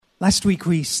Last week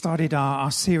we started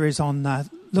our series on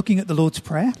looking at the Lord's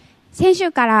Prayer. 先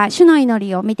週から主の祈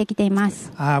りを見てきていま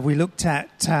す。We looked at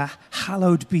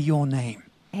Hallowed be your name.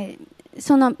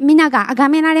 その皆が崇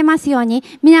められますように、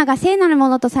皆が聖なるも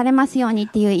のとされますようにっ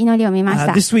ていう祈りを見まし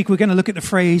た。This week we're going to look at the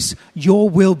phrase,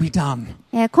 Your will be done.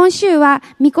 今週は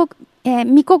み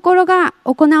こころが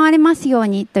行われますよう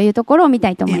にというところを見た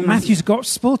いと思います。In Matthew's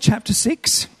Gospel, chapter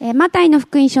 6, マタイの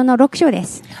福音書の6章で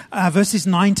す。verses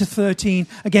 9 to 13.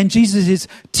 Again, Jesus is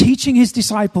teaching his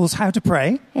disciples how to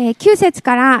pray. 9節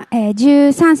から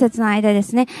13節の間で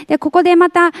すね。で、ここでま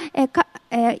た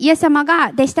イエス様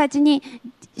が弟子たちに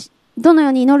どのよ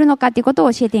うに祈るのかということ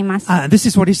を教えています。This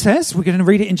is what he says. We're going to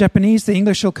read it in Japanese. The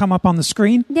English will come up on the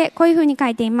screen. で、こういうふうに書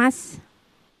いています。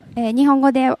日本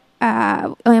語でお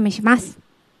読みします。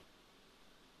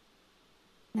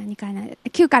何かな、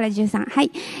9から13。は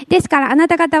い。ですからあな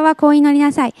た方はこう祈り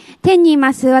なさい。天にい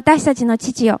ます私たちの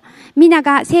父よ。皆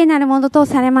が聖なるものと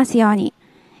されますように。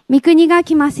御国が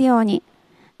来ますように。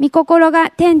御心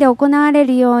が天で行われ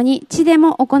るように、地で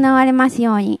も行われます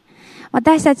ように。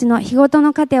私たちの日ごと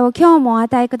の糧を今日もお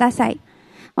与えください。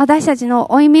私たち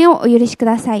の負い目をお許しく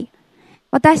ださい。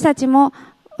私たち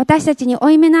に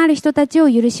負い目のある人たち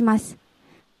を許します。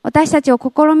私たちを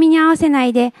試みに合わせな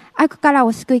いで悪から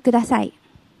お救いください。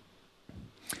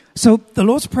So the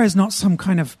Lord's Prayer is not some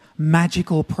kind of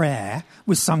magical prayer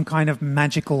with some kind of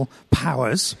magical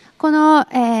powers. この、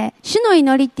主の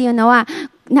祈りっていうのは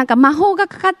なんか魔法が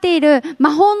かかっている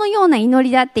魔法のような祈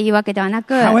りだっていうわけではな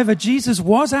く、However, Jesus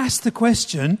was asked the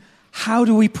question, How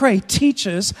do we pray? Teach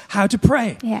us how to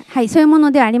pray. はい、そういうもの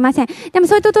ではありません。でも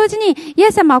それと同時に、イ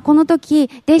エス様はこの時、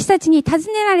弟子たちに尋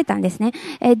ねられたんですね。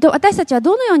私たちは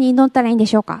どのように祈ったらいいんで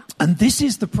しょうか？ And this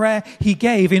is the prayer he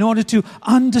gave in order to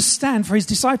understand, for his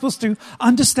disciples to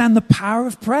understand the power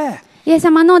of prayer. イエス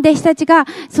様の弟子たちが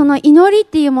その祈りっ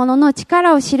ていうものの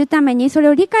力を知るために、それ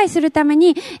を理解するため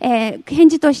に、返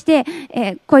事として、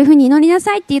こういうふうに祈りな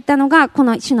さいって言ったのがこ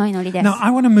の主の祈りです。Now,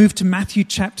 I want to move to Matthew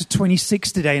chapter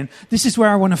 26 today, and this is where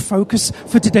I want to focus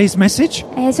for today's message.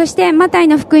 そしてマタイ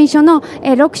の福音書の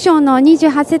6章の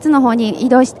28節の方に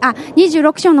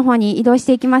26章の方に移動し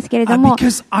ていきますけれども、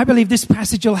Because I believe this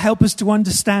passage will help us to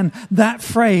understand that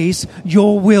phrase,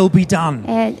 Your will be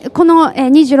done. この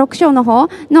26章の方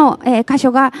の箇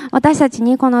所が私たち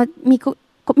にこの御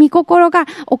心が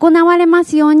行われま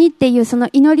すようにっていうその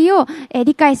祈りを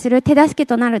理解する手助け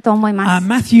となると思います。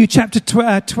Matthew chapter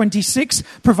 26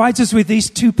 provides us with these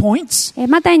 2 points.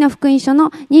 マタイの福音書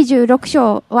の26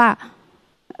章は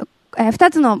2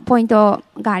つのポイント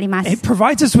があります。It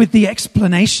provides us with the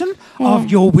explanation of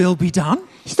Your will be done.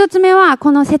 一つ目は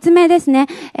この説明ですね。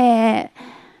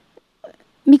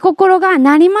御心が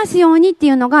なりますようにって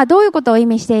いうのがどういうことを意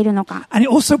味しているのか。And it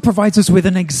also provides us with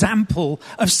an example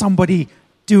of somebody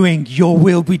doing Your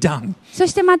will be done. そ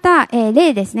してまた、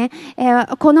例ですね。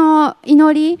この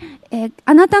祈り、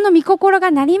あなたの御心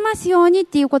がなりますようにっ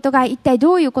ていうことが一体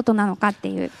どういうことなのかって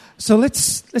いう。So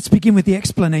let's begin with the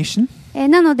explanation.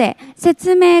 なので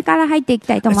説明から入っていき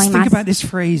たいと思い Let's ま think す。 about this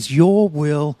phrase, Your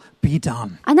will be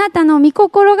done. あなたの御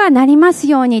心がなります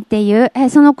ようにっていう、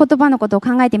その言葉のことを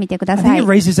考えてみてくだ I さ think い。 it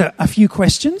raises a few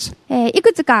questions. い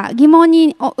くつか疑問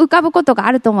に浮かぶことが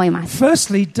あると思います。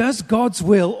 Firstly, does God's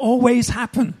will always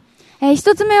happen?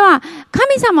 一つ目は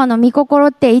神様の御心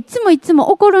っていつも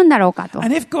起こるんだろうかと。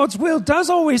 And if God's will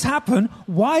does always happen,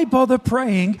 why bother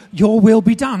praying, Your will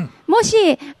be done? もし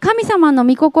神様の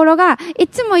御心がい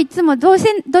つもどっ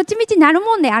ちみちなる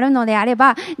もんであるのであれ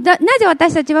ば、なぜ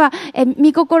私たちは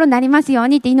御心なりますよう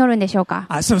にって祈るんでしょうか。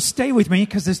So stay with me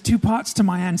because there's 2 parts to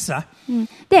my answer.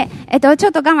 で、ちょ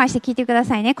っと我慢して聞いてくだ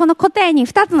さいね。この答えに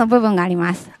2つの部分があり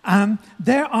ます。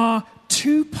There are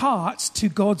 2 parts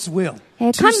to God's will.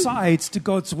 2 sides to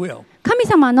God's will. 神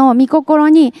様の御心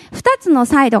に2つの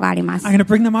サイドがあります。I'm going to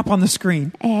bring them up on the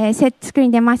screen. スクリー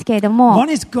ン出ますけれども、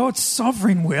 One is God's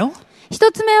sovereign will. 一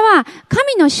つ目は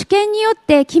神の主権によっ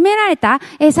て決められた、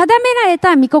定められ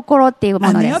た御心っていうも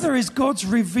And の the です。 other is God's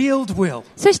revealed will.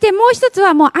 そしてもう一つ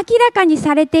はもう明らかに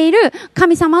されている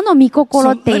神様の御心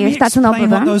So って let いう me 二つの部 explain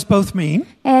what 分。 those both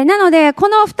mean. なのでこ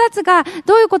の二つが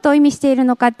どういうことを意味している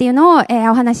のかっていうのを、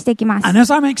お話ししていきます。 And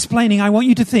as I'm explaining, I want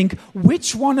you to think,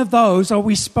 which one of those are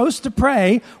we supposed to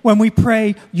pray when we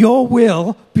pray, Your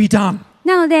will be done?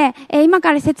 なので、今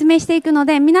から説明していくの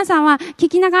で皆さんは聞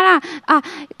きながら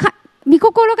御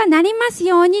心がなります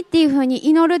ようにっていうふうに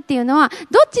祈るっていうのは、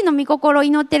どっちの御心を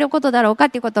祈っていることだろうかっ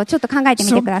ていうことをちょっと考えて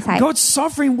みてください。So God's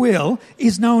sovereign will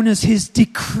is known as His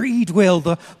decreed will,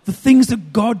 the things that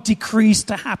God decrees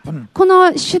to happen. こ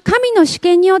の神の主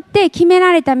権によって決め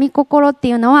られた御心って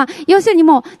いうのは、要するに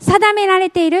もう定められ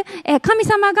ている、神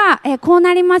様がこう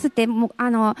なりますって、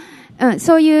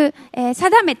そういう、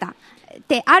定めた。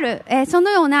である、その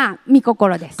ような御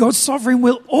心です。God's sovereign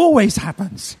will always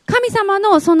happens. 神様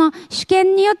のその主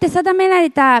権によって定められ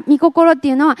た御心って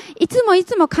いうのは、いつ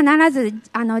も必ず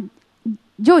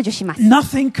成就します。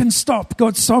Nothing can stop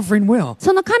God's sovereign will.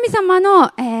 その神様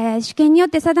の、主権によっ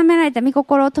て定められた御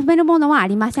心を止めるものはあ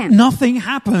りません。Nothing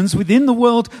happens within the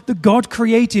world that God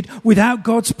created without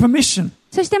God's permission.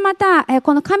 そしてまた、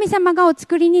この神様がお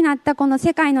作りになったこの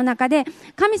世界の中で、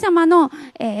神様の、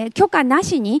許可な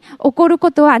しに起こる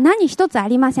ことは何一つあ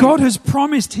りません。God has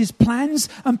promised His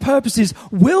plans and purposes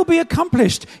will be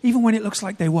accomplished even when it looks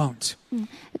like they won't.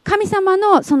 神様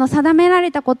のその定めら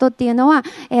れたことっていうのは、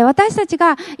私たち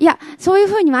が、いや、そういう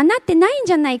ふうにはなってないん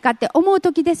じゃないかって思う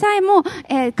時でさえも、必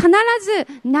ず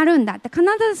なるんだって、必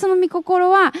ずその御心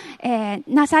は、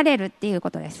なされるっていう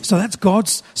ことです。So that's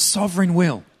God's sovereign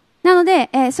will. なので、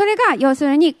それが要す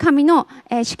るに神の、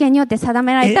主権によって定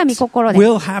められた御心 It で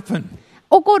す。 will happen.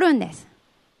 起こるんです。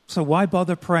So why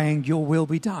bother praying your will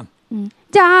be done?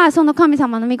 じゃあ、その神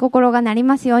様の御心がなり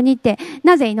ますようにって、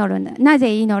なぜ祈る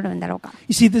んだろうか。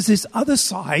You see, there's this other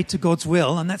side to God's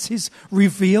will, and that's His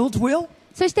revealed will.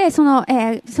 そしてその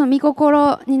御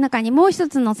心の中にもう一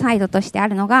つのサイドとしてあ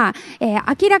るのが、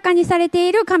明らかにされて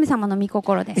いる神様の御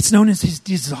心です。It's known as His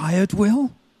desired will.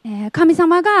 神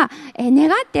様が願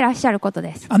ってらっしゃること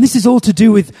です。And this is all to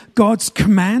do with God's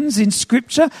commands in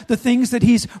Scripture, the things that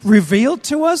He's revealed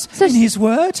to us in His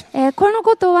Word. この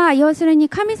ことは要するに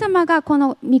神様がこ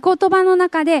の御言葉の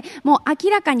中でもう明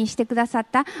らかにしてくださっ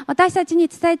た、私たちに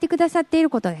伝えてくださってい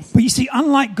ることです。But you see,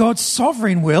 unlike God's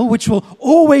sovereign will, which will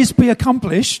always be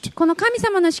accomplished, この神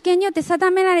様の主権によって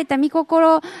定められた御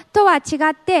心とは違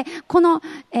って、この、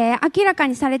明らか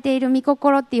にされている御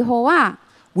心っていう方は、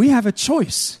we have a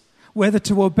choice whether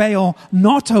to obey or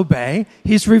not obey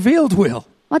His revealed will.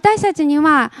 私たちに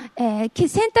は、選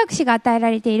択肢が与えら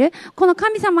れている。この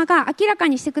神様が明らか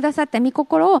にしてくださった御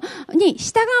心に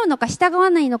従うのか従わ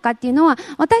ないのかっていうのは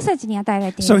私たちに与えら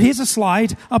れている。So here's a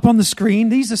slide up on the screen.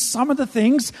 These are some of the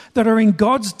things that are in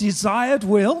God's desired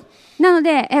will. なの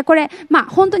で、これ、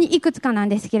本当にいくつかなん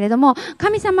ですけれども、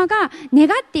神様が願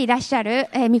っていらっしゃる、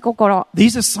御心。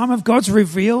These are some of God's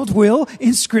revealed will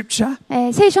in Scripture.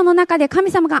 聖書の中で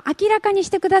神様が明らかにし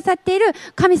てくださっている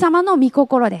神様の御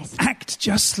心です。Act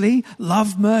justly,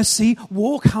 love mercy,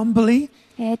 walk humbly.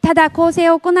 ただ公正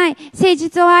を行い、誠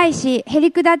実を愛し、へ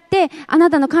り下って、あ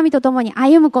なたの神と共に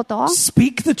歩むこと。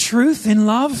Speak the truth in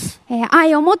love.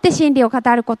 愛をもって真理を語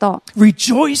ること。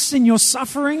Rejoice in your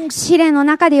sufferings. 試練の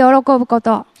中で喜ぶこ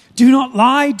と。Do not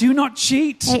lie, do not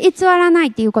cheat. 偽らない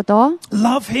っていうこと。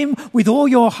Love Him with all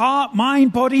your heart,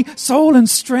 mind, body, soul and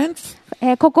strength.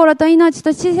 心と命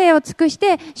と知性を尽くし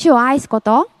て主を愛すこ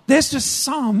と。There's just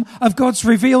some of God's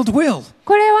revealed will.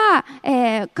 これ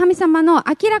は、神様の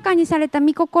明らかにされた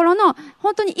御心の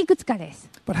本当にいくつかです。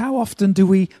But how often do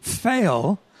we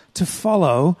fail to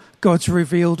follow God's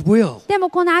revealed will? でも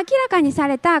この明らかにさ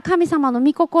れた神様の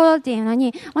御心っていうの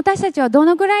に私たちはど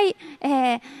のぐらい、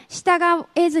従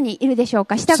えずにいるでしょう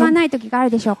か。従わない時がある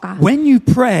でしょうか。When you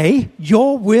pray,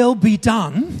 your will be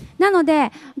done. なの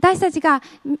で私たちが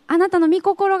あなたの御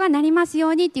心がなりますよ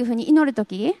うにっていうふうに祈ると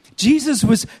き、Jesus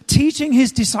was teaching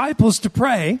His disciples to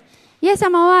pray. イエス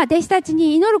様は弟子たち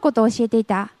に祈ることを教えてい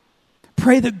た。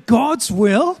Pray that God's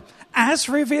will,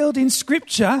 as revealed in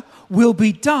Scripture, will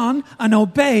be done and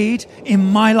obeyed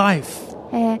in my life.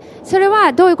 それ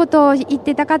はどういうことを言っ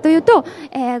てたかというと、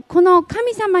この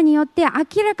神様によって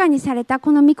明らかにされた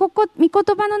この御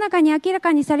言葉の中に明ら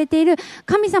かにされている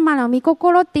神様の御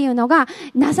心っていうのが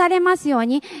なされますよう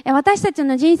に、私たち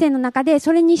の人生の中で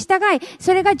それに従い、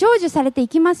それが成就されてい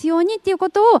きますようにっていうこ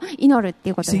とを祈るって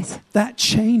いうことです。See, that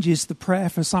changes the prayer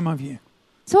for some of you.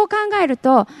 そう考える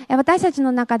と私たち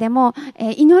の中でも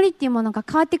祈りっていうものが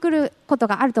変わってくること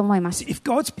があると思います。If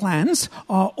God's plans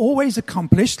are always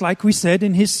accomplished, like we said,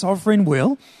 in His sovereign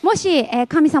will, もし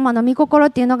神様の御心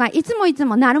っていうのがいつ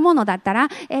もなるものだったら、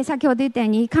先ほど言ったよう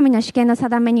に神の主権の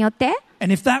定めによって、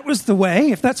and if that was the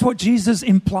way, if that's what Jesus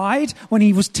implied when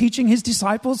He was teaching His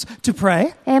disciples to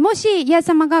pray, もしイエス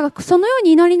様がそのよう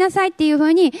に祈りなさいっていうふ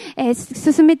うに、弟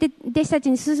子たち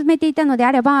に進めていたので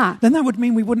あれば、 then that would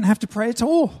mean we wouldn't have to pray at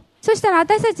all. そしたら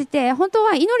私たちって本当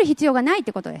は祈る必要がないっ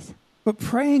てことです。But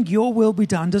praying your will be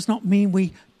done does not mean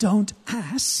we don't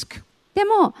ask. で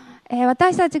も、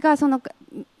私たちがその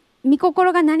御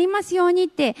心がなりますようにっ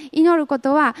て祈るこ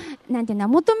とは、なんていうの、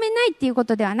求めないっていうこ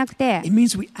とではなくて、It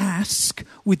means we ask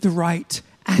with the right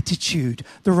attitude,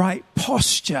 the right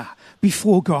posture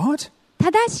before God.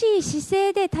 正しい姿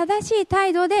勢で、正しい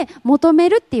態度で求め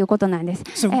るっていうことなんです。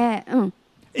So,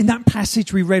 in that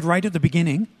passage we read right at the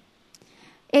beginning,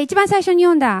 一番最初に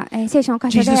読んだ聖書の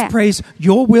箇所で、Jesus prays,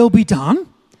 Your will be done.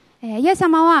 イエス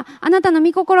様はあなたの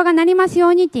御心がなりますよ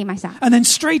うにって言いました。And then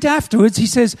straight afterwards he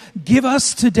says, Give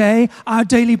us today our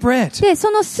daily bread. で、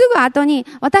そのすぐ後に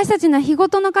私たちの日ご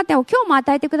との糧を今日も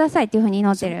与えてくださいっていうふうに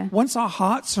祈ってる。Once our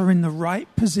hearts are in the right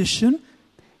position,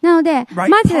 なので、 right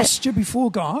まず posture before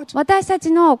God, 私た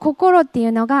ちの心ってい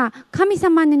うのが神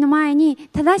様の前に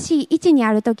正しい位置に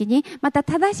あるときに、また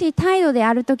正しい態度で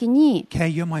あるときに、 Okay,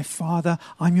 you're my father,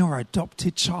 I'm your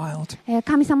adopted child.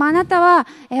 神様あなたは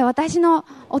私の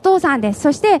お父さんです。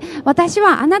そして私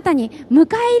はあなたに迎え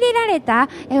入れられた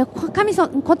神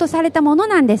ことされたもの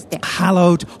なんですって。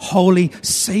 Hallowed, holy,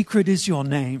 sacred is your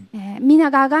name.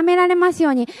 皆が崇められますよ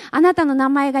うに、あなたの名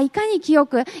前がいかに清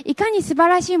く、いかに素晴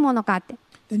らしいものかって。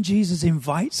Then Jesus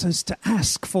invites us to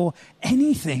ask for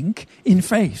anything in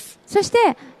faith. そし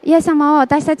てイエス様は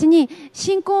私たちに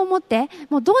信仰を持って、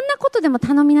もうどんなことでも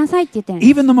頼みなさいって言ってるんです。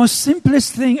 Even the most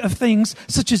simplest thing of things,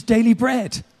 such as daily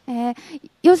bread.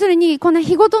 要するにこの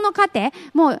日ごとの糧、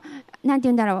もうなんて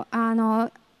言うんだろ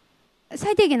う、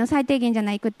最低限の最低限じゃ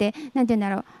ないくって、なんて言うんだ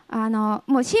ろ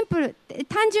う、もうシンプル、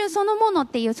単純そのものっ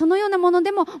ていう、そのようなもの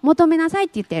でも求めなさいっ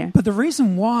て言ってる。But the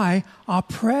reason why our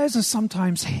prayers are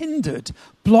sometimes hindered,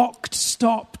 blocked,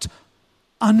 stopped,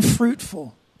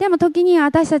 unfruitful. でも時には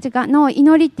私たちの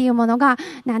祈りっていうものが、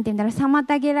なんて言うんだろう、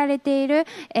妨げられている、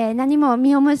何も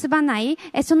実を結ばない、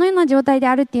そのような状態で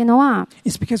あるっていうのは、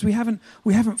It's because we haven't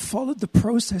followed the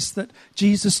process that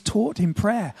Jesus taught in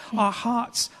prayer. Our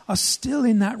hearts are still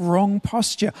in that wrong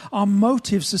posture. Our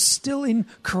motives are still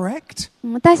incorrect.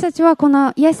 私たちはこ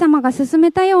のイエス様が進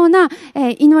めたような、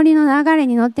祈りの流れ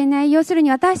に乗っていない。要するに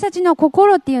私たちの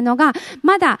心っていうのが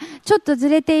まだちょっとず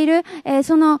れている、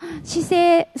その姿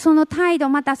勢、その態度、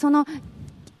またその、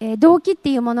動機っ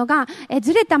ていうものが、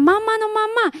ずれたまんまのまん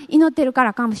ま祈ってるか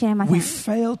らかもしれません。We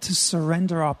fail to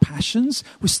surrender our passions.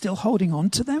 We're still holding on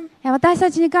to them. 私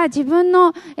たちが自分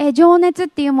の、情熱っ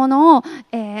ていうものを、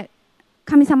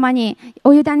神様に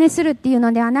お委ねするっていう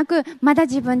のではなく、まだ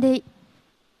自分で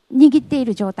握ってい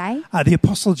る状態。The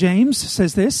Apostle James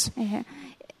says this.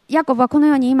 ヤコブはこの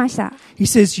ように言いました。He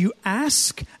says, You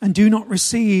ask and do not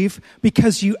receive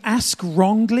because you ask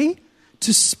wrongly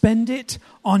to spend it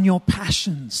on your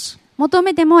passions. 求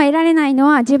めても得られないの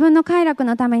は自分の快楽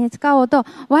のために使おうと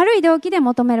悪い動機で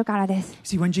求めるからです。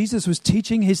See, when Jesus was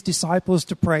teaching his disciples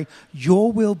to pray,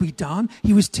 Your will be done,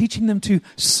 he was teaching them to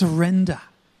surrender.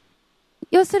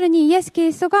 要するにイエス・キ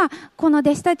リストがこの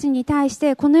弟子たちに対し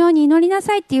てこのように祈りな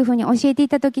さいっていうふうに教えてい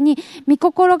たときに、御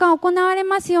心が行われ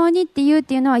ますようにっていう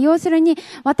のは、要するに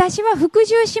私は服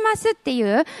従しますってい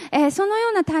う、そのよ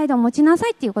うな態度を持ちなさ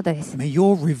いっていうことです。May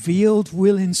your revealed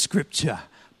will in Scripture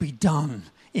be done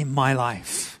in my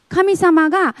life. 神様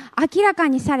が明らか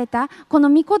にされた、この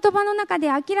御言葉の中で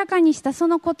明らかにしたそ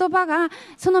の言葉が、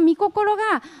その御心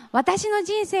が私の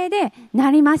人生でな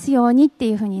りますようにって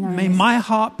いうふうに祈るん May です。 my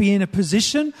heart be in a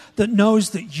position that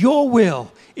knows that your will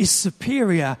is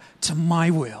superior to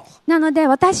my will. なので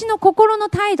私の心の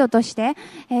態度として、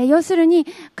要するに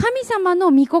神様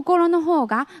の御心の方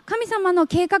が、神様の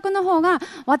計画の方が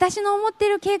私の思ってい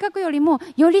る計画よりも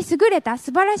より優れた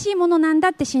素晴らしいものなんだ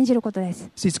って信じることです。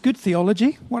See, it's good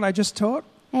theology, what I just taught.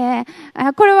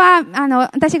 これは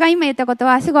私が今言ったこと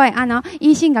はすごい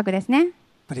いい神学ですね。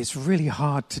 But it's really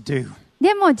hard to do.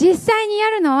 でも実際にや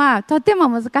るのはとても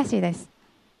難しいです。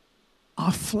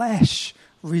 Our flesh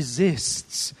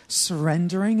resists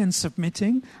surrendering and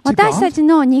submitting to 私た God. ち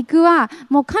の肉は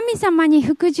もう神様に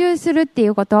服従するってい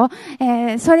うこと、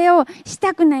それをし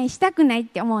たくないっ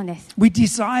て思うんです。 We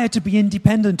desire to be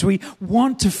independent. We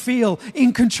want to feel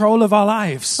in control of our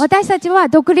lives. 私たちは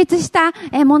独立した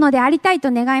ものでありたい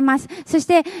と願います。そし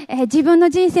て、自分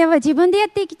の人生は自分でやっ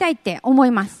ていきたいって思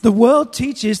います。 The world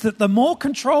teaches that the more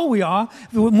control we are,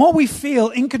 the more we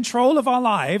feel in control of our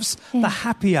lives, the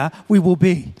happier we will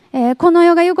be. この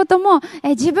世が言うことも、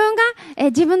自分が、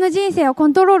自分の人生をコ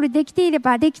ントロールできていれ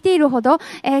ばできているほど、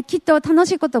きっと楽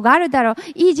しいことがあるだろう、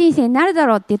いい人生になるだ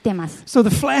ろうって言っています。 So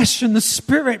the flesh and the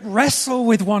spirit wrestle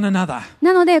with one another.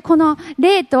 なのでこの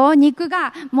霊と肉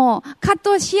がもう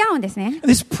葛藤し合うんですね。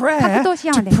 This prayer 格闘し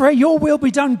合うん to です。 pray your will be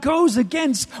done goes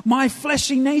against my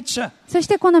fleshy nature. そし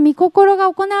てこの御心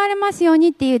が行われますように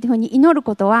っていうふうに祈る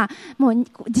ことは、もう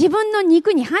自分の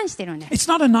肉に反してるんです。 It's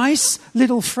not a nice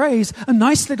little phrase, a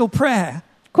nice little prayer.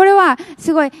 これは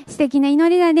すごい素敵な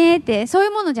祈りだねって、そうい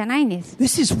うものじゃないんです。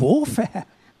This is warfare.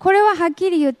 これははっき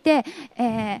り言って、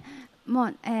も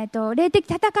う、霊的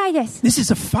戦いです。This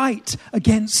is a fight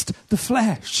against the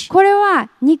flesh. これは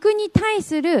肉に対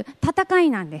する戦い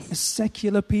なんです。As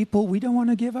secular people, we don't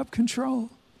want to give up control.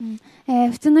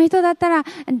 普通の人だったら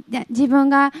自分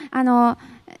が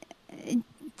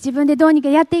自分でどうにか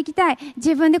やっていきたい、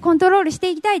自分でコントロールし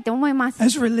ていきたいって思います。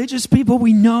As religious people,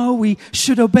 we know we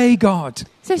should obey God.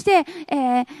 そして、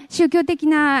宗教的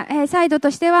な、サイドと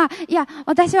しては、いや、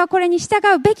私はこれに従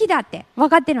うべきだって分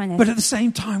かってるんです。But at the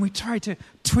same time, we try to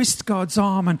twist God's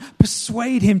arm and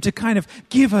persuade Him to kind of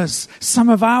give us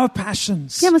some of our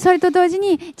passions. でもそれと同時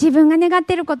に自分が願っ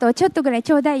ていることをちょっとぐらい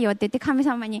ちょうだいよって言って神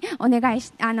様にお願い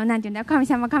し、なんていうんだ、神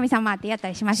様ってやった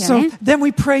りしますよね。So then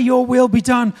we pray your will be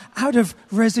done out of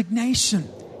resignation.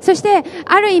 そして、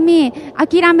ある意味、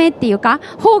諦めっていうか、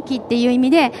放棄っていう意味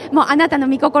で、もうあなたの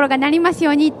御心がなります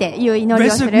ようにっていう祈り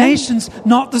をする。Resignation's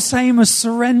not the same as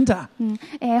surrender.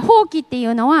 放棄ってい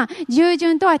うのは、従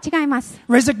順とは違います。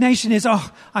Resignation is, oh,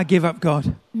 I give up,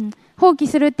 God. 放棄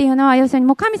するっていうのは、要するに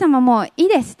もう神様もいい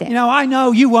ですって。You know, I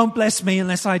know you won't bless me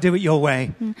unless I do it your way.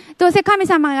 どうせ神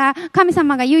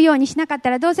様が言うようにしなかっ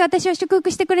たら、どうせ私を祝福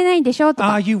してくれないんでしょと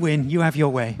か。You win. You have your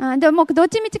way. でもどっ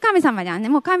ちみち神様じゃんね。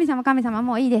もう神様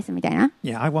もういいですみたいな。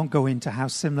Yeah, I won't go into how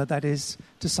similar that is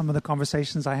to some of the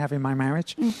conversations I have in my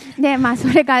marriage. で、そ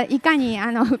れがいかに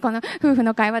この夫婦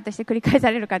の会話として繰り返さ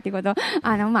れるかということを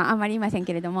あんまり言いません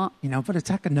けれども。You know, but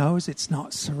Ataka knows it's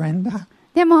not surrender.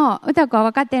 でも、歌子は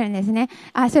分かってるんですね。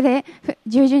それ、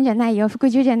従順じゃないよ、服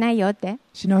従じゃないよって。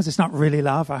She knows it's not really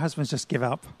love. Her husband's just give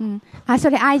up. そ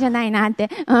れ愛じゃないなって。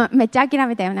めっちゃ諦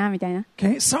めたよな、みたいな。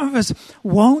Okay, some of us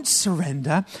won't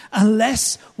surrender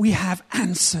unless we have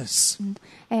answers.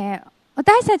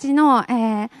 私たちの、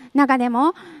中で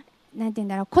も、なんて言うん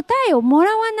だろう、答えをも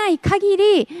らわない限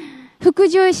り、服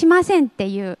従しませんって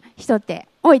いう人って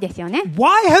多いですよね。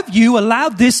Why have you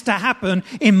allowed this to happen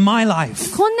in my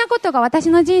life? こんなことが私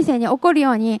の人生に起こる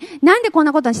ように、なんでこん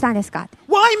なことにしたんですか？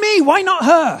 Why me? Why not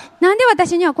her? なんで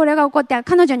私にはこれが起こって、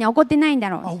彼女には起こってないんだ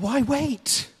ろう？ Oh, why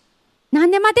wait? な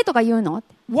んで待てとか言うの？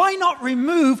 Why not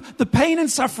remove the pain and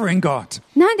suffering, God?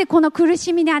 なんでこの苦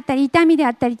しみであったり痛みであ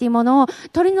ったりというものを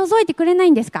取り除いてくれな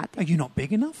いんですか？ Are you not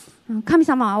big enough? 神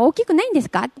様は大きくないんです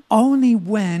か？ Only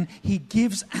when He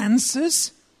gives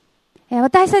answers,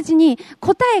 私たちに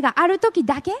答えがあるとき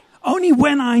だけ、 only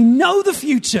when I know the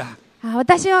future,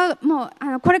 私はも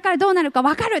うこれからどうなるか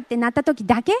分かるってなったとき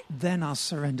だけ、 then I'll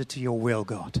surrender to your will,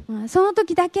 God. その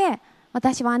時だけ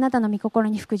私はあなたの御心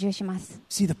に服従します。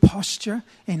 See the posture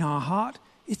in our heart?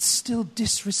 It's still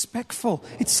disrespectful.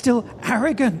 It's still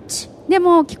arrogant. で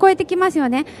も聞こえてきますよ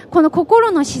ね。この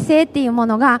心の姿勢っていうも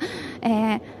のが、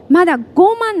まだ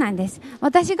傲慢なんです。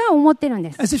私が思ってるん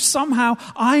です。As if somehow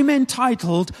I'm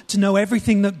entitled to know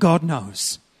everything that God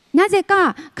knows. なぜ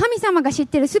か神様が知っ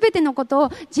ているすべてのこと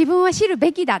を自分は知る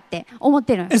べきだって思っ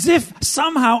てる。As if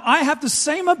somehow I have the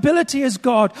same ability as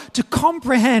God to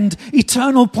comprehend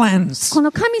eternal plans. この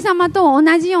神様と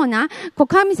同じような、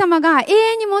神様が永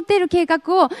遠に持っている計画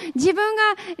を自分が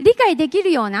理解でき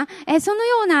るような、その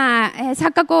ような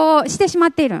錯覚をしてしま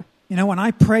っている。You know, when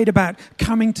I prayed about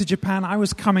coming to Japan, I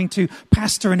was coming to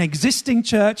pastor an existing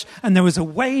church and there was a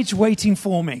wage waiting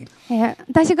for me.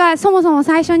 私がそもそも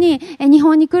最初に日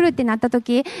本に来るってなった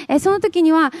時、その時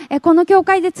にはこの教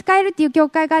会で使えるっていう教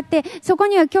会があって、そこ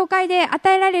には教会で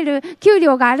与えられる給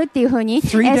料があるっていうふうに、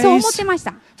そう思ってまし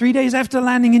た。3 days after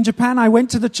landing in Japan, I went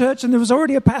to the church and there was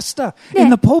already a pastor in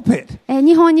the pulpit.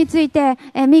 日本に着いて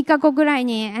3日後ぐらい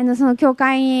にその教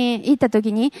会に行った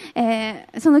時に、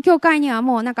その教会には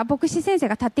もうなんか牧師先生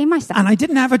が立っていました。And I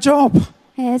didn't have a job.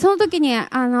 その時に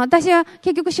私は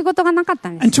結局仕事がなかった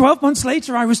んです。And 12 months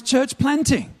later, I was church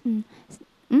planting.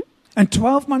 And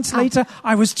 12 months later,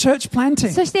 I was church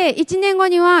planting. そして1年後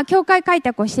には教会開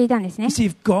拓をしていたんですね。See,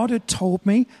 if God had told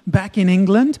me back in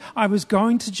England I was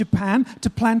going to Japan to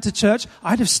plant a church,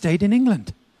 I'd have stayed in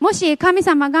England. もし神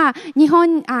様が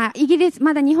イギリ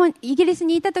ス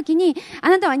にいた時に、あ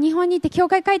なたは日本に行って教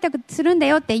会開拓するんだ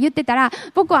よって言ってたら、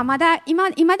僕はまだ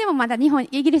今でもまだ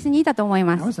イギリスにいたと思い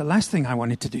ま That was す。the last thing I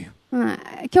wanted to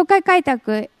do. 教会開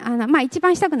拓一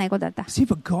番したくないことだった。See,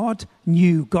 but God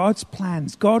knew God's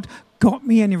plans. God got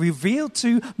me and He revealed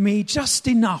to me just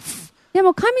enough. で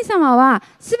も神様は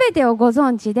すべてをご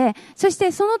存知で、そし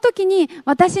てその時に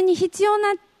私に必要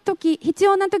な時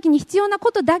に必要な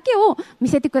ことだけを見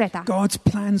せてくれた。God's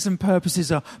plans and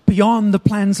purposes are beyond the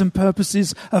plans and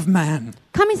purposes of man.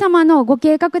 神様のご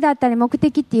計画であったり目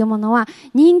的っていうものは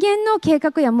人間の計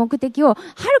画や目的をは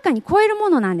るかに超えるも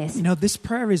のなんです。You know, this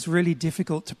prayer is really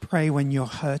difficult to pray when you're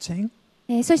hurting.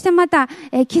 そしてまた、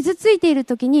傷ついている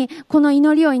ときにこの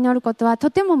祈りを祈ることはと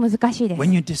ても難しいです。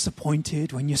When you're disappointed,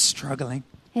 when you're struggling,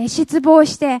 失望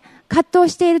して葛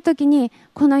藤しているときに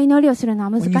この祈りをするのは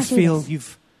難しいです。when you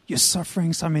feel you're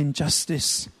suffering some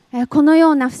injustice, この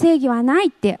ような不正義はないっ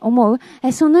て思う、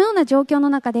そのような状況の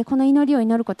中でこの祈りを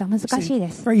祈ることは難しい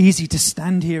です。It's very easy to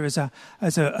stand here as a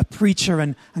preacher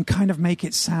and kind of make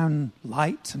it sound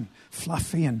light and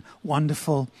fluffy and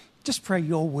wonderful. Just pray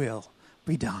your will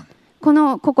be done.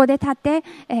 ここで立って、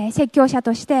説教者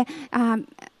として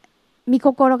御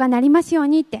心がなりますよう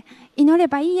にって祈れ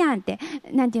ばいいやんって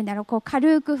なんて言うんだろう、こう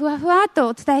軽くふわふわっと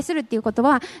お伝えするっていうこと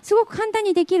はすごく簡単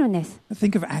にできるんです。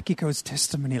Think of Akiko's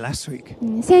testimony last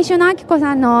week. 先週のアキコ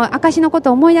さんの証のこ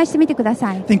とを思い出してみてくだ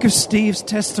さい。Think of Steve's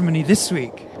testimony this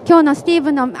week. 今日のスティー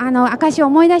ブの証を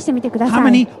思い出してみてください。How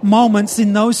many moments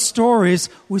in those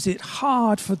stories was it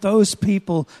hard for those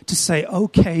people to say,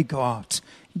 "Okay, God,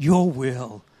 your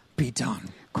will be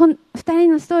done." 2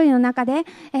人のストーリーの中で、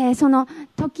その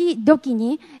時々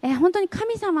に、本当に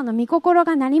神様の御心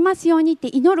がなりますようにって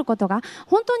祈ることが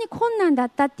本当に困難だ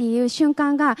ったっていう瞬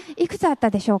間がいくつあった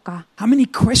でしょうか。 How many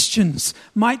questions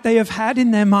might they have had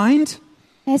in their mind?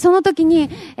 その時に、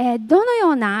どのよ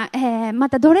うな、ま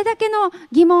たどれだけの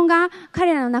疑問が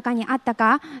彼らの中にあった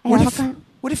か、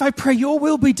What if I pray your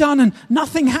will be done and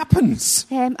nothing happens?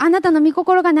 あなたの御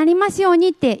心がなりますように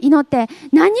って祈って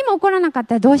何にも起こらなかっ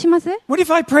たらどうします？ What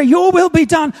if I pray your will be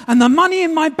done and the money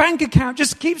in my bank account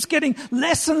just keeps getting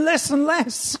less and less and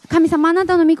less? 神様あな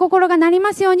たの御心がなり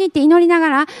ますようにって祈りなが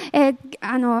ら、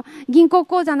銀行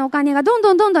口座のお金がどん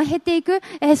どん減っていく、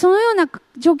そのような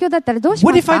状況だったらどうし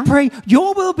ますか？ What if I pray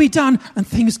your will be done and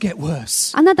things get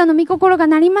worse? あなたの御心が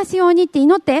なりますようにって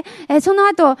祈って、その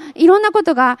後いろんなこ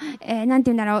とが、なん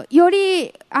て言うんだろう、よ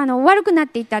り悪くなっ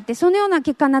ていったって、そのような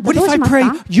結果になったらどうしますか？ What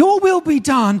if I pray your will be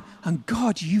done and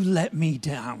God you let me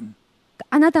down?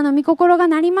 あなたの御心が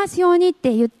なりますようにっ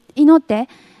て祈って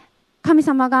神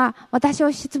様が私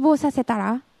を失望させた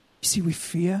ら、 You see, we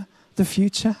fear the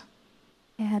future.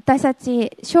 私た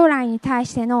ち将来に対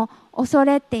しての恐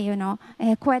れっていうの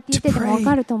を、こうやって言ってても分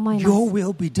かると思います。 Your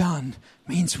will be done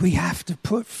means we have to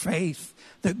put faith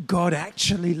that God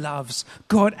actually loves,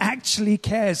 God actually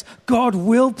cares, God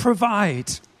will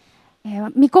provide.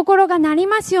 御心がなり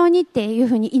ますようにっていう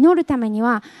ふうに祈るために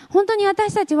は本当に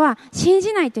私たちは信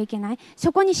じないといけない。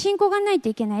そこに信仰がないと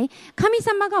いけない。神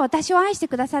様が私を愛して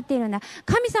くださっているんだ。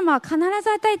神様は必ず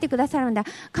与えてくださるんだ。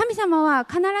神様は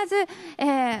必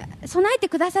ず、備えて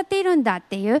くださっているんだっ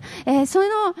ていう、その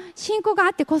信仰があ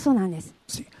ってこそなんです。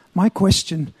 See, my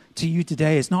question to you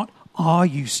today is not, are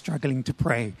you struggling to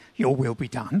pray your will be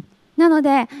done? なの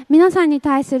で皆さんに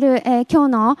対する、今日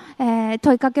の、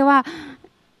問いかけは、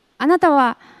あなた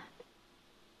は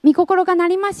御心がな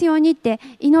りますようにって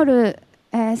祈る、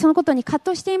そのことに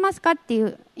葛藤していますかってい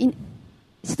う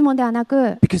質問ではな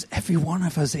く、 Because every one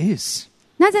of us is.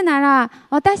 なぜなら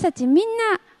私たちみん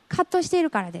な葛藤してい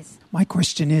るからです。 My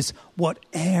question is, what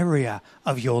area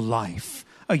of your life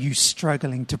are you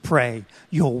struggling to pray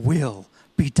your will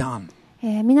be done?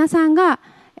 皆さんが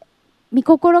御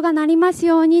心がなります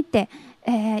ようにって、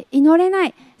祈れな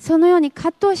い、そのように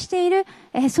葛藤している、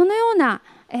そのような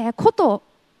ことを、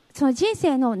その人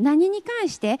生の何に関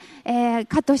して、葛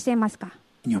藤していますか？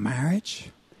 In your marriage?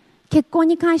 結婚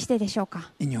に関してでしょう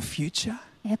か？ In your future?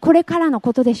 これからの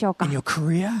ことでしょうか？ In your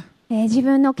career? 自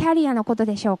分のキャリアのこと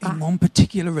でしょうか？ In one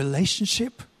particular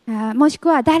relationship? もしく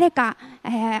は誰か、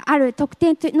ある特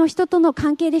定の人との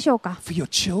関係でしょうか？ For your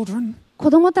children?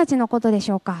 子供たちのことでし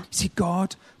ょうか？ See,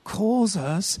 God calls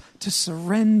us to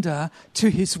surrender to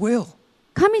His will.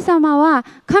 神様は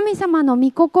神様の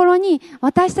御心に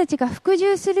私たちが服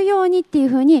従するようにっていう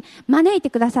ふうに招いて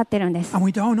くださってるんです。 And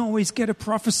we don't always get a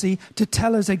prophecy to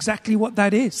tell us exactly what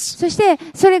that is. そして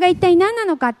それが一体何な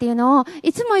のかっていうのを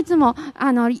いつも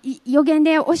予言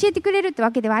で教えてくれるって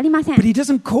わけではありません。 But He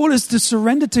doesn't call us to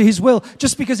surrender to His will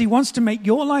just because He wants to make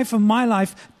your life and my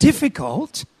life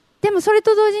difficult. でもそれ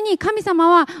と同時に神様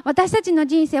は私たちの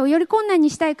人生をより困難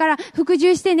にしたいから服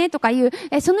従してねとかいう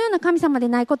そのような神様で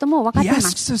ないことも分かってい He ます。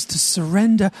 asks us to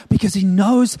surrender because He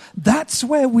knows that's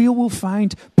where we will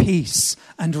find peace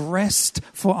and rest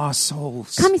for our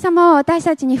souls. 神様は私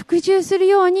たちに服従する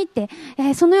ようにって、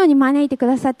そのように招いてく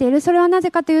ださっている。それはな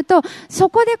ぜかというと、そ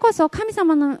こでこそ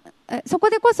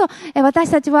私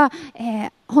たちは、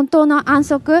本当の安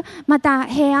息また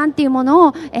平安っていうもの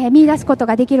を、見出すこと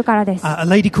ができるからです。A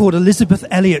lady called Elizabeth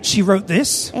Elliot, she wrote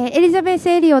this. エリザベス・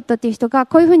エリオットっていう人が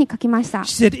こういうふうに書きました。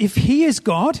 She said, if He is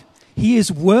God, He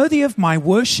is worthy of my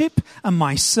worship and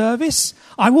my service.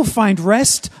 I will find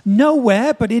rest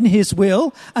nowhere but in his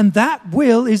will, and that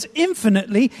will is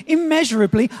infinitely,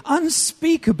 immeasurably,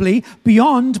 unspeakably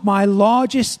beyond my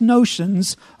largest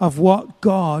notions of what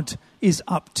God is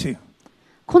up to.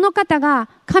 この方が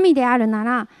神であるな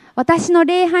ら、私の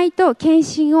礼拝と献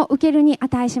身を受けるに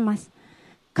値します。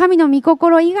神の御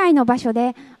心以外の場所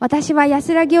で私は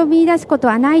安らぎを見出すこと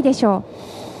はないでしょ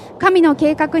う。神の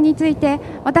計画について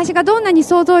私がどんなに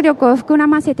想像力を膨ら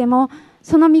ませても、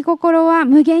その御心は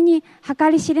無限に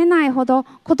計り知れないほど、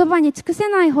言葉に尽くせ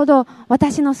ないほど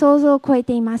私の想像を超え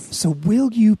ています。So will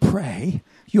you pray,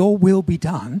 your will be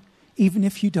done, even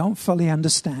if you don't fully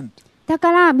understand? だ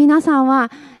から皆さん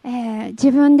は、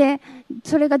自分で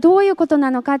それがどういうことな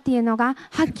のかっていうのが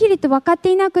はっきりと分かっ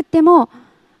ていなくっても、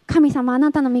神様あ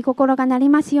なたの御心がなり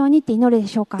ますようにって祈るで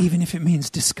しょうか。Even if it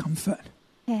means discomfort.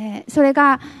 それ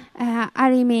が、あ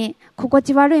る意味心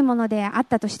地悪いものであっ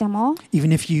たとしても、 Even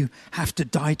if you have to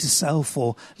die to self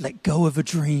or let go of a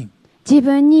dream. 自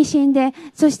分に死んで、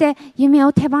そして夢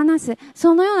を手放す、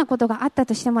そのようなことがあった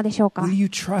としてもでしょうか。 Will you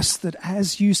trust that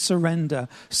as you surrender,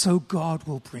 so God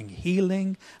will bring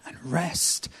healing and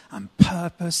rest and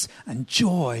purpose and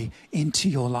joy into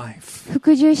your life?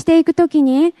 服従していくとき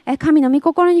に、神の御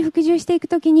心に服従していく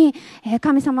ときに、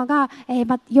神様が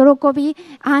喜び、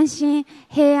安心、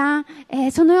平安、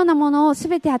そのようなものをす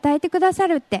べて与えてくださ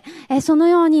るって、その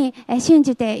ように信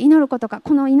じて祈ることが、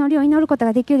この祈りを祈ること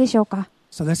ができるでしょうか。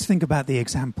So let's think about the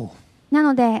example. な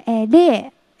ので、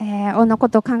例のこ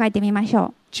とを考えてみまし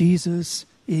ょう。Jesus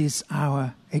is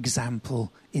our example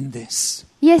in this.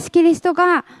 イエス・キリスト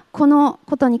がこの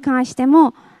ことに関して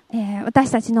も、私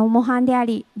たちの模範であ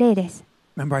り、例です。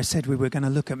Remember I said we were going to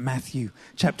look at Matthew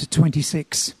chapter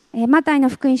 26. マタイの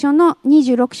福音書の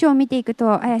26章を見ていく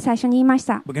と、最初に言いまし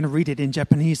た。We're going to read it in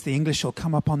Japanese. The English will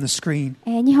come up on the screen.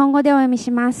 日本語でお読み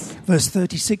します。Verse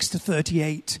 36 to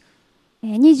 38.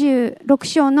 26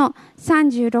章の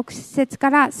36節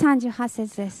から38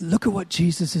節です。Look at what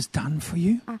Jesus has done for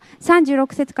you.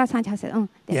 36節から38節、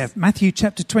Yeah, Matthew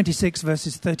chapter 26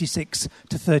 verses 36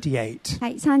 to 38. は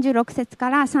い、36節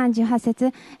から38節、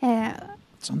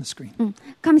It's on the screen.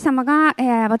 神様が、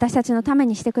私たちのため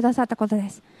にしてくださったことで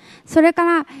す。それか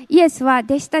らイエスは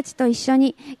弟子たちと一緒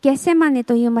にゲッセマネ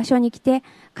という場所に来て、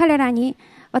彼らに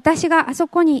私があそ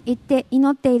こに行って祈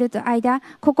っている間、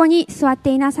ここに座っ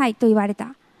ていなさいと言われ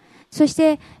た。そし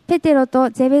てペテロと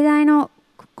ゼベダイの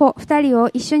子2人を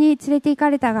一緒に連れて行か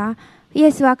れたが、イ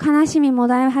エスは悲しみも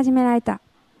だえ始められた。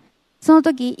その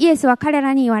時イエスは彼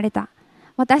らに言われた。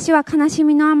私は悲し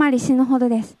みのあまり死ぬほど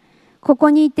です。ここ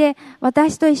にいて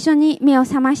私と一緒に目を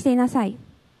覚ましていなさい。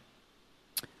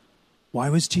Why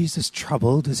was Jesus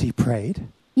troubled as he prayed?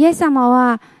 イエス様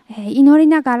は祈り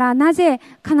ながらなぜ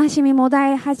悲しみもだ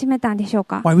え始めたんでしょう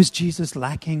か。 Why was Jesus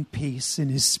lacking peace in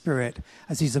his spirit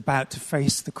as he's about to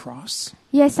face the cross?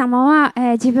 イエス様は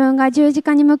自分が十字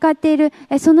架に向かっている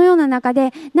そのような中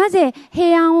でなぜ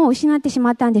平安を失ってし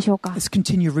まったんでしょうか。 Let's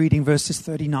continue reading verses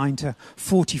 39 to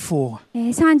 44.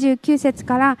 39節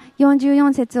から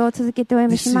44節を続けてお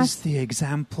読み This しま is す。 the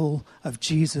example of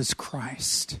Jesus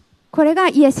Christ. これが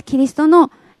イエス・キリストの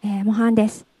模範で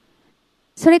す。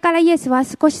それからイエスは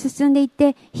少し進んでいっ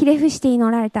てひれ伏して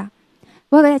祈られた。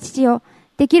我が父よ、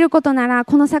できることなら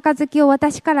この杯を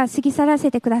私から過ぎ去ら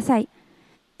せてください。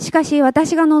しかし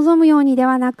私が望むようにで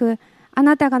はなく、あ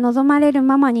なたが望まれる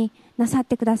ままになさっ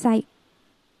てください。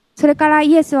それから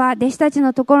イエスは弟子たち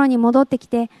のところに戻ってき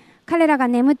て、彼らが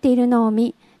眠っているのを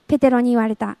見、ペテロに言わ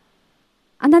れた。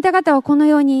あなた方はこの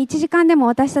ように1時間でも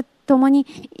私と共に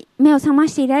目を覚ま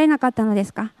していられなかったので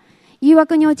すか。誘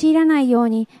惑に陥らないよう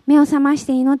に目を覚まし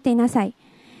て祈っていなさい。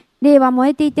霊は燃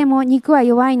えていても肉は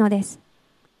弱いのです。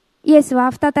イエス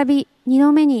は再び2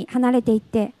度目に離れていっ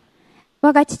て、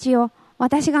我が父よ、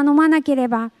私が飲まなけれ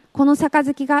ばこの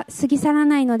杯が過ぎ去ら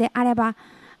ないのであれば、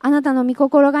あなたの御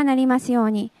心がなりますよう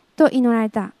にと祈ら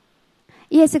れた。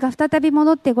イエスが再び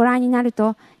戻ってご覧になる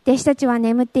と、弟子たちは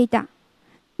眠っていた。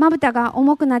まぶたが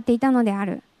重くなっていたのであ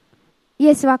る。イ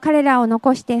エスは彼らを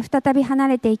残して再び離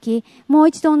れていき、もう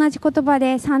一度同じ言葉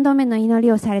で3度目の祈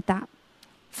りをされた。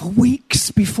For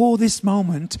weeks before this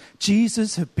moment,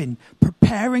 Jesus had been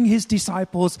preparing his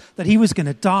disciples that he was going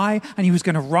to die and he was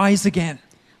going to rise again.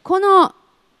 こ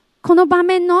の場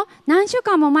面の何週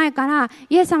間も前から、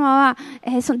イエス様は、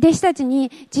その弟子たち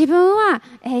に自分は、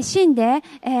死んで、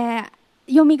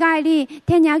蘇り、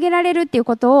天に上げられるっていう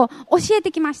ことを教え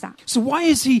てきました。So why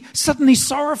is he suddenly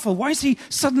sorrowful? Why is he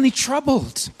suddenly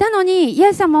troubled? なのに、イ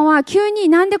エス様は急に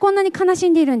なんでこんなに悲し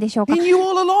んでいるんでしょうか。He knew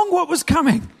all along what was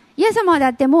coming. イイエス様だ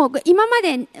ってもう今ま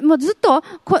でもうずっと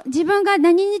自分が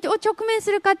何に直面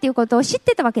するかっていうことを知っ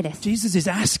てたわけです。Jesus is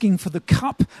asking for the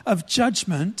cup of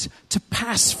judgment to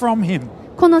pass from him.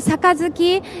 この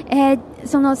杯、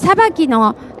その裁き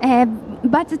の、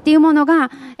罰っていうもの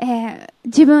が、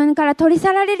自分から取り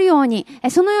去られるように、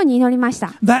そのように祈りまし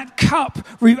た。That cup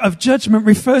of judgment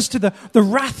refers to the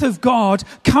wrath of God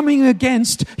coming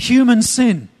against human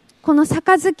sin. この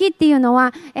杯っていうの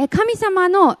は、神様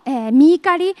の、見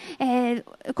怒り、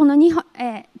この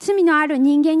罪のある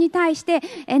人間に対して、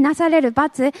なされる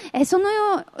罰、そ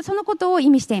のことを意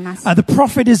味しています。The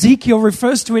prophet Ezekiel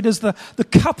refers to it as the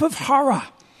cup of horror.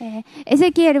 エ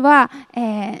ゼキエルは、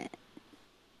The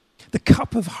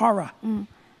cup of horror.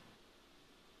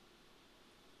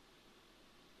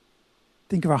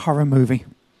 Think of a horror movie.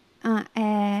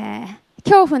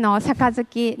 恐怖の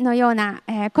杯のような、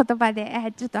言葉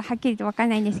で、ちょっとはっきりと分から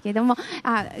ないんですけれども、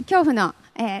恐怖の、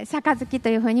杯と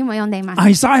いうふうにも読んでいます。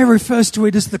Isaiah refers to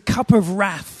it as the cup of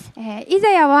wrath. イザ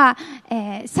ヤは、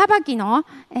裁きの、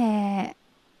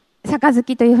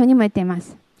杯というふうにも言っていま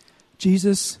す。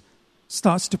Jesus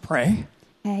starts to pray.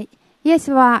 イエ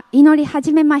スは祈り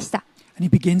始めました。And he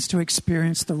begins to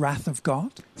experience the wrath of God.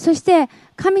 そして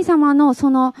神様のそ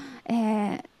の、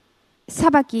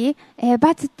裁き、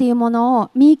罰っていうもの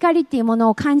を、見怒りっていうもの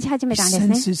を感じ始めたんですね。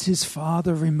He senses his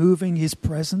father removing his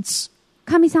presence.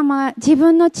 神様は自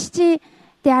分の父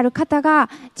である方が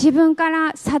自分か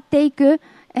ら去っていく、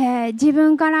自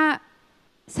分から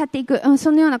去っていく、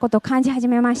そのようなことを感じ始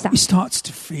めました。He starts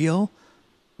to feel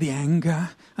the anger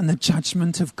and the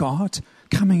judgment of God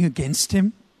coming against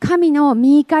him. 神の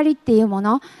見怒りっていうも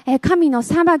の、神の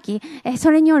裁き、そ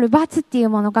れによる罰っていう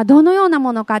ものがどのような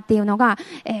ものかっていうのが、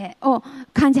を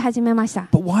感じ始めました。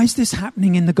But why is this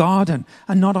happening in the garden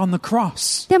and not on the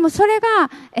cross? でもそれ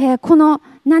が、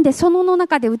なんで園の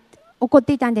中で起こっ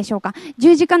ていたんでしょうか。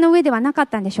十字架の上ではなかっ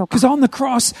たんでしょうか。Because on the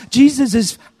cross,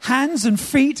 Jesus' hands and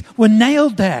feet were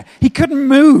nailed there. He couldn't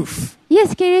move. イエ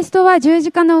ス・キリストは十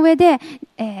字架の上で、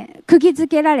釘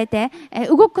付けられて、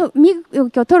身動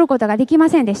きを取ることができま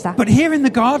せんでした。But here in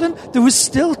the garden, there was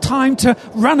still time to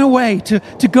run away,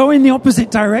 to go in the opposite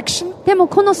direction. でも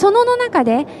この園の中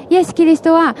で、イエス・キリス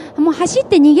トはもう走っ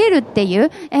て逃げるっていう、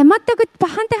全く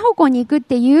反対方向に行くっ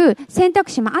ていう選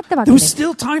択肢もあったわけ There で was す。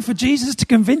 still time for Jesus to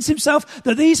convince himself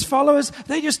that these followers,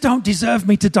 they just don't deserve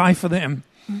me to die for them.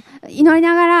 祈り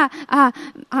ながら、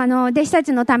弟子た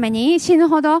ちのために死ぬ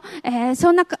ほど、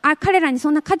彼らにそ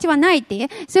んな価値はないって、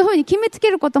そういうふうに決めつけ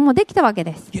ることもできたわけ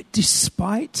です。Yet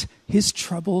despite his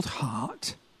troubled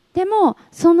heart, でも、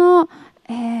その、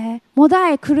もだ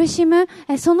え苦しむ、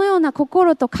そのような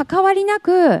心と関わりな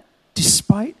く、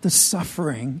despite the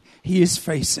suffering he is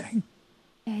facing,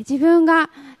 自分が、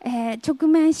直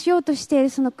面しようとしている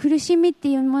その苦しみって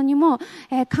いうものにも、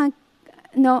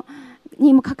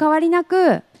にも関わりな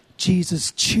く、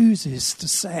Jesus chooses to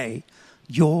say,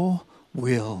 Your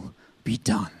will be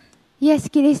done. イエ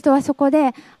ス・キリストはそこ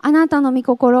で、あなたの御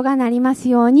心がなります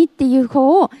ようにっていう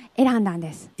方を選んだん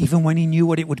です。Even when he knew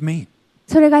what it would mean.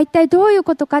 それが一体どういう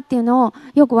ことかっていうのを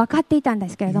よく分かっていたんで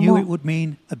すけれ He ど knew it も、 would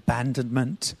mean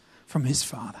abandonment from his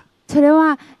father. それ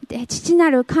は父な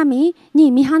る神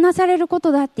に見放されるこ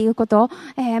とだっていうこと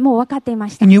を、もう分かっていま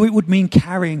し He た。 knew it would mean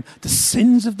carrying the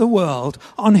sins of the world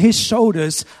on his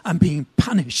shoulders and being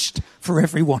punished for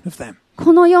every one of them.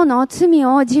 この世の罪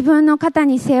を自分の肩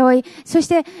に背負い、そし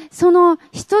てその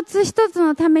一つ一つ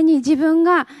のために自分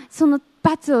がその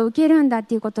罰を受けるんだっ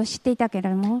ていうことを知っていたけれ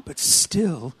ども、 But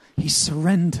still, he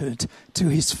surrendered to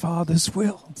his father's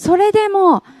will. それで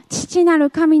も父なる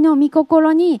神の御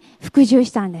心に服従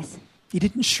したんです。He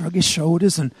didn't shrug his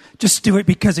shoulders and just do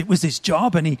it because it was his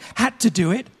job and he had to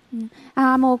do it.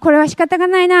 もうこれは仕方が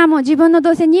ないな、もう自分の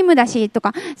どうせ任務だしと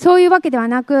か、そういうわけでは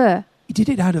なく、 He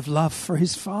did it out of love for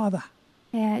his father.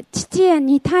 父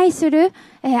に対する、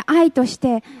愛とし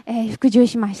て、服従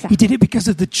しました。 He did it because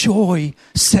of the joy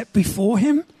set before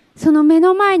him. その目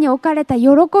の前に置かれた喜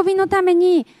びのため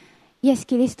に、イエス・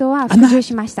キリストは And 服 that 従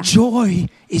しました。 joy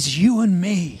is you and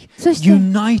me そして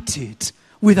united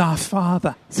with our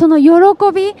Father. その喜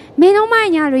び、目の前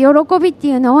にある喜びって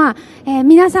いうのは、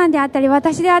皆さんであったり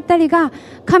私であったりが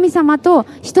神様と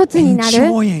一つになる、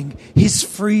 Enjoying his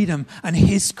freedom and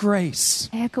his grace.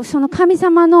 その神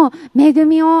様の恵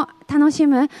みを楽し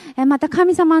む、また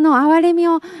神様の憐れみ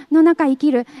の中生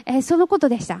きる、そのこと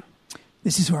でした。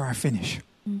 This is where I finish.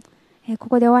 こ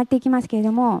こで終わっていきますけれ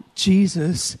ども、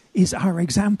 Jesus is our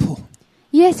example.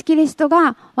 イエス・キリスト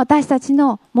が私たち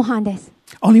の模範です。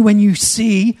 Only when you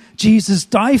see Jesus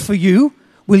die for you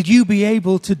will you be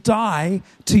able to die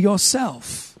to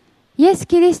yourself. イエス・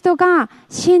キリストが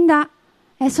死んだ、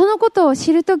そのことを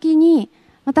知るときに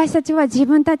私たちは自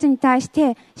分たちに対し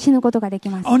て死ぬことができ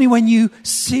ます。 Only when you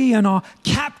see and are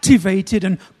captivated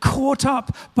and caught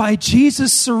up by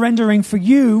Jesus surrendering for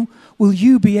you, will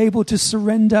you be able to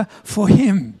surrender for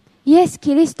Him. イエス・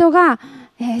キリストが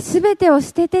すべてを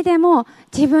捨ててでも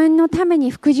自分のために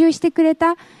服従してくれ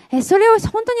た。それを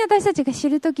本当に私たちが知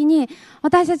るときに、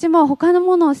私たちも他の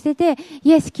ものを捨てて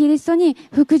イエス・キリストに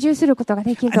服従することが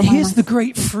できると And 思いま here's す。 the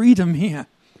great freedom here.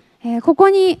 ここ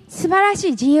に素晴らし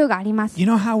い自由があります。 You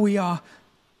know how we are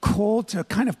called to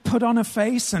kind of put on a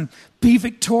face and be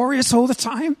victorious all the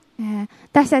time?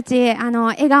 私たち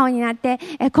笑顔になって、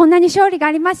こんなに勝利が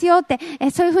ありますよって、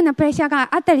そういうふうなプレッシャー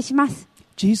があったりします。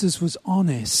Jesus was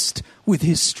honest with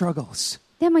his struggles.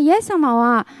 でもイエス様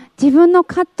は自分の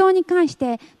葛藤に関し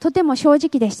てとても正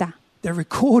直でした。 They're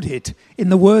recorded in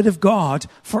the Word of God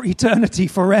for eternity,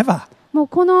 forever. もう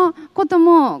このこと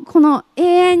もこの永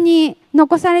遠に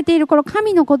残されているこの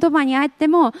神の言葉にあって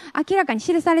も明らかに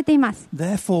記されています。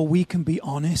 Therefore, we can be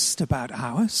honest about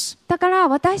ours. だから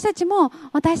私たちも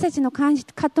私たちの葛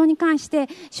藤に関して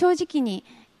正直に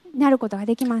なることが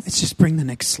できます。 Let's just bring the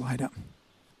next slide up.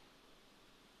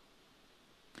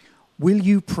 Will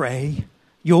you pray,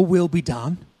 your will be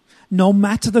done, no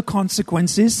matter the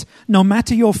consequences, no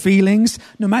matter your feelings,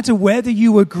 no matter whether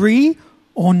you agree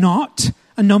or not,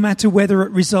 and no matter whether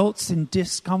it results in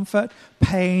discomfort,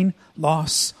 pain,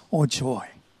 loss, or joy?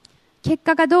 結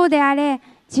果がどうであれ、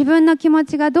自分の気持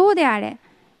ちがどうであれ、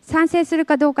賛成する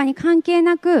かどうかに関係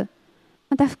なく、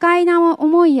また不快な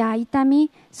思いや痛み、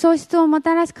喪失をも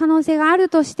たらす可能性がある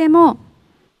としても、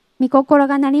御心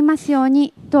がなりますよう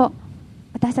にと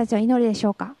私たちは祈るでし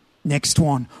ょうか。 Next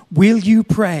one. Will you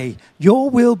pray,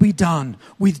 your will be done,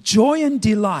 with joy and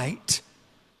delight,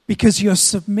 because you're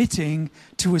submitting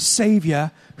to a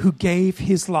Savior who gave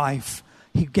His life,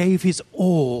 He gave His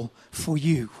all for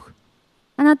you?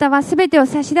 あなたはすべてを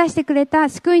差し出してくれた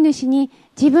救い主に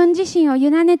自分自身を委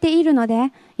ねているの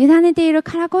で、委ねている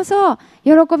からこそ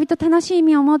喜びと楽し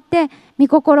みを持って御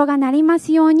心がなりま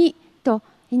すようにと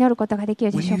祈ることができ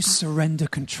るで Will しょ you うか。 surrender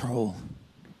control?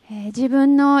 自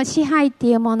分の支配って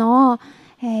いうものを、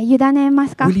委ねま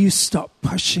すか。 Will you stop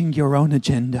pushing your own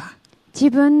agenda? 自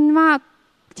分の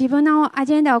ア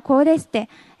ジェンダはこうですって、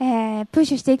プッ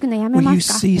シュしていくのやめ Will ま you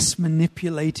すか。 cease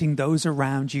manipulating those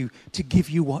around you to give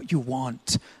you what you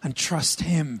want and trust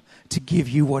Him to give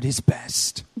you what is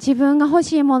best? 自分が欲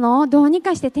しいものをどうに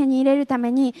かして手に入れるた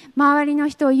めに周りの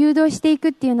人を誘導していく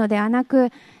っていうのではな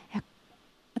く、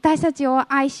私たち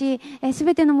を愛し、す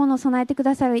べてのものを備えてく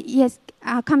ださる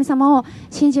神様を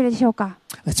信じるでしょうか。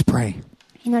 Let's pray.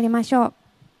 祈りましょう。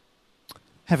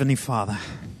 Heavenly Father,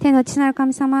 天の父なる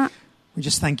神様、 we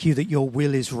just thank you that your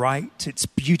will is right, it's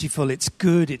beautiful, it's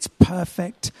good, it's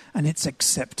perfect, and it's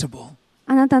acceptable.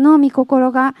 あなたの御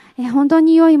心が本当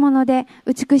に良いもので、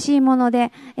美しいもの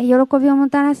で、喜びをも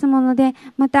たらすもので、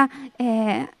また、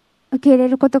受け入れ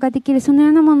ることができるその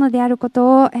ようなものであるこ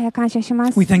とを感謝しま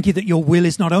す。 We thank you that your will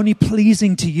is not only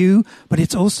pleasing to you, but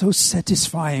it's also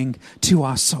satisfying to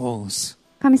our souls.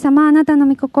 神様、あなたの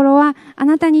御心はあ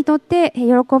なたにとって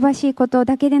喜ばしいこと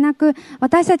だけでなく、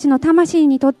私たちの魂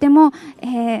にとっても、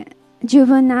十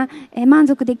分な満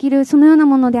足できるそのような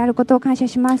ものであることを感謝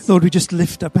します。 Lord, we just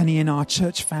lift up any in our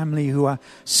church family who are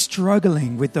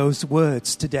struggling with those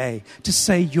words today to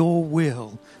say your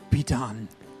will be done.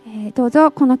 どう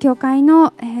ぞこの教会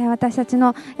の私たち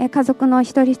の家族の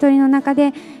一人一人の中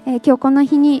で今日この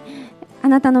日にあ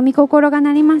なたの御心が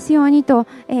なりますようにと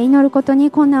祈ること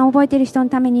に困難を覚えている人の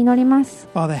ために祈ります。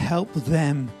 Father, help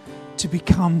them to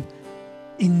become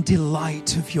in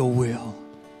delight of your will.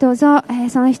 どうぞ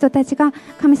その人たちが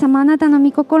神様あなたの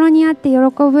御心にあって喜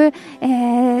ぶ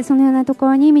そのようなとこ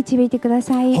ろに導いてくだ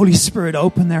さい。 Holy Spirit,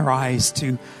 open their eyes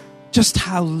to just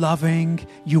how loving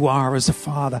you are as a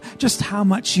father, just how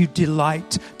much you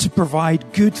delight to provide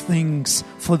good things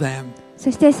for them. そ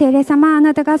して聖霊様、あ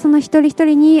なたがその一人一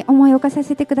人に思いを馳さ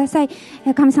せてください。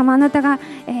神様、あなたが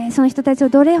その人たちを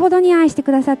どれほどに愛して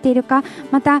くださっているか、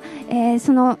また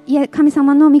その神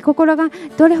様の御心が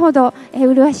どれほど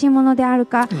麗しいものである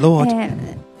か、喜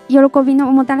び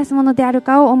のもたらすものである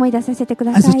かを思い出させてく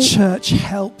ださい。 As a church,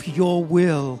 help your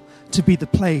will to be the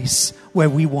place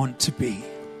where we want to be.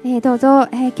 どうぞ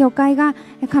教会が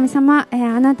神様あ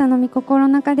なたの御心の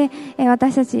中で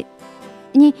私たち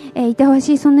にいてほ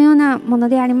しいそのようなもの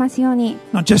でありますように。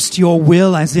 Not just your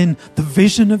will as in the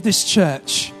vision of this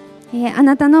church. あ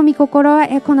なたの御心は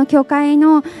この教会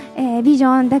のビジ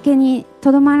ョンだけに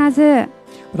とどまらず、 But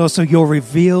also your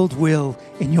revealed will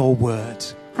in your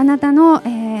word. あなたの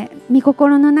御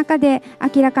心の中で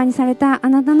明らかにされたあ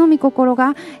なたの御心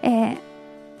が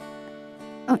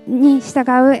に従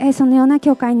う、そのような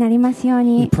教会になりますよう We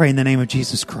に。 pray in the name of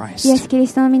Jesus イエ Christ. ス・キリ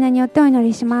ストの皆によってお祈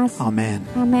りします。 Amen.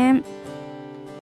 アーメン。